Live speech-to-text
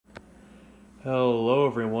Hello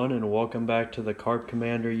everyone and welcome back to the Carp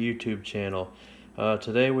Commander YouTube channel.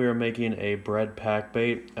 Today we are making a bread pack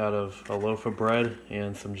bait out of a loaf of bread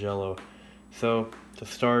and some jello. So to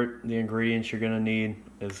start, the ingredients you're going to need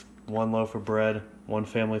is one loaf of bread, one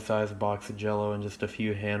family size box of jello, and just a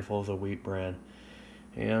few handfuls of wheat bran.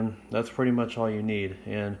 And that's pretty much all you need.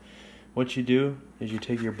 And what you do is you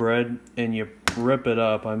take your bread and you rip it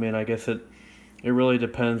up. I guess it really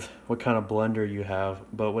depends what kind of blender you have,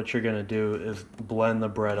 but what you're going to do is blend the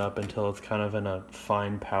bread up until it's kind of in a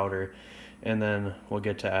fine powder, and then we'll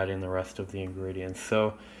get to adding the rest of the ingredients.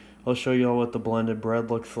 So I'll show you all what the blended bread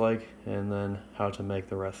looks like and then how to make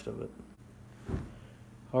the rest of it.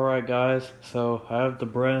 Alright guys, so I have the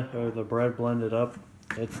bread blended up.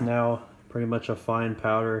 It's now pretty much a fine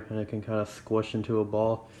powder and it can kind of squish into a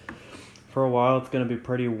ball. For a while it's going to be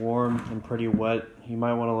pretty warm and pretty wet. You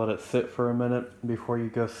might want to let it sit for a minute before you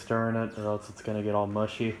go stirring it, or else it's going to get all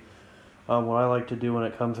mushy. What I like to do when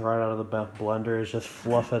it comes right out of the blender is just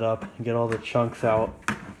fluff it up and get all the chunks out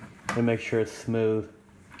and make sure it's smooth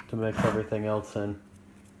to mix everything else in.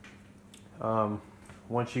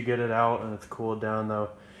 Once you get it out and it's cooled down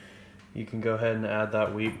though, you can go ahead and add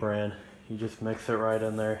that wheat bran. You just mix it right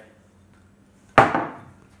in there.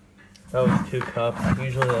 That was 2 cups.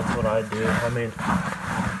 Usually that's what I do.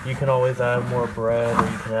 You can always add more bread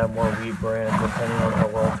or you can add more wheat bran depending on how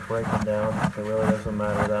well it's breaking down. It really doesn't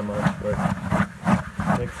matter that much,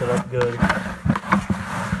 but mix it up good.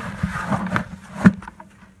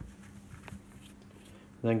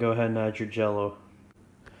 Then go ahead and add your jello.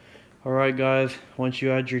 Alright guys, once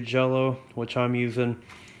you add your jello, which I'm using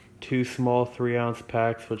 2 small 3-ounce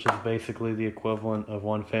packs, which is basically the equivalent of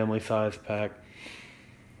 1 family size pack.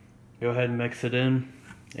 Go ahead and mix it in,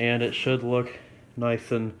 and it should look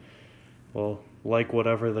nice and, well, like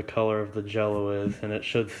whatever the color of the jello is, and it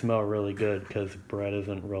should smell really good because bread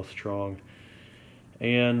isn't real strong.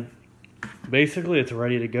 And basically it's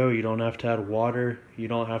ready to go. You don't have to add water, you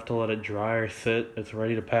don't have to let it dry or sit. It's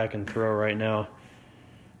ready to pack and throw right now.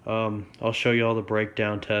 I'll show you all the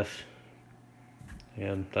breakdown tests,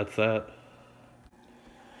 and that's that.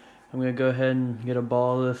 I'm going to go ahead and get a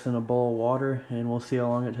ball of this in a bowl of water, and we'll see how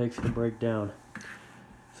long it takes to break down.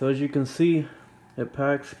 So as you can see, it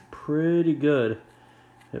packs pretty good.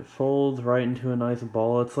 It folds right into a nice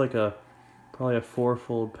ball. It's like probably a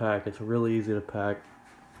 4-fold pack. It's really easy to pack.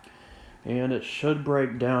 And it should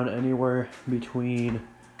break down anywhere between,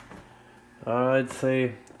 I'd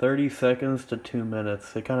say 30 seconds to 2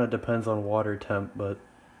 minutes. It kind of depends on water temp, but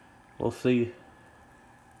we'll see.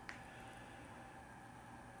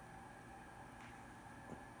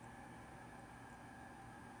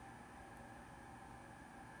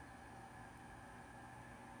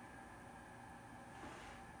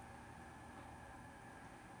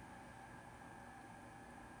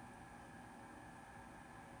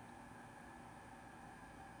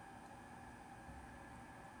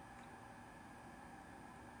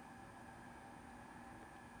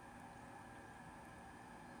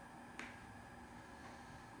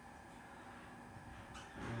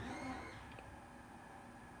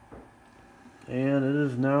 And it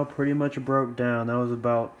is now pretty much broke down. That was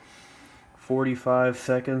about 45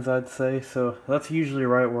 seconds, I'd say. So that's usually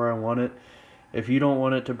right where I want it. If you don't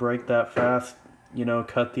want it to break that fast,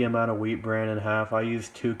 cut the amount of wheat bran in half. I use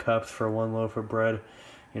 2 cups for 1 loaf of bread.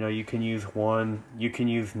 You can use 1. You can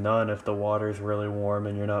use none if the water's really warm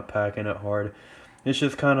and you're not packing it hard. It's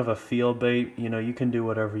just kind of a feel bait. You can do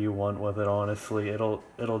whatever you want with it, honestly. It'll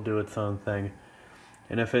do its own thing.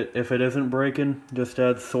 And if it isn't breaking, just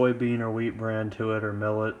add soybean or wheat bran to it or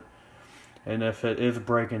millet. And if it is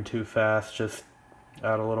breaking too fast, just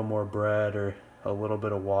add a little more bread or a little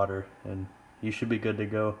bit of water, and you should be good to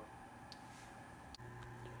go.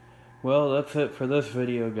 Well, that's it for this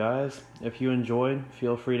video, guys. If you enjoyed,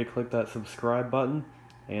 feel free to click that subscribe button,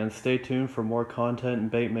 and stay tuned for more content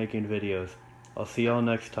and bait making videos. I'll see y'all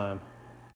next time.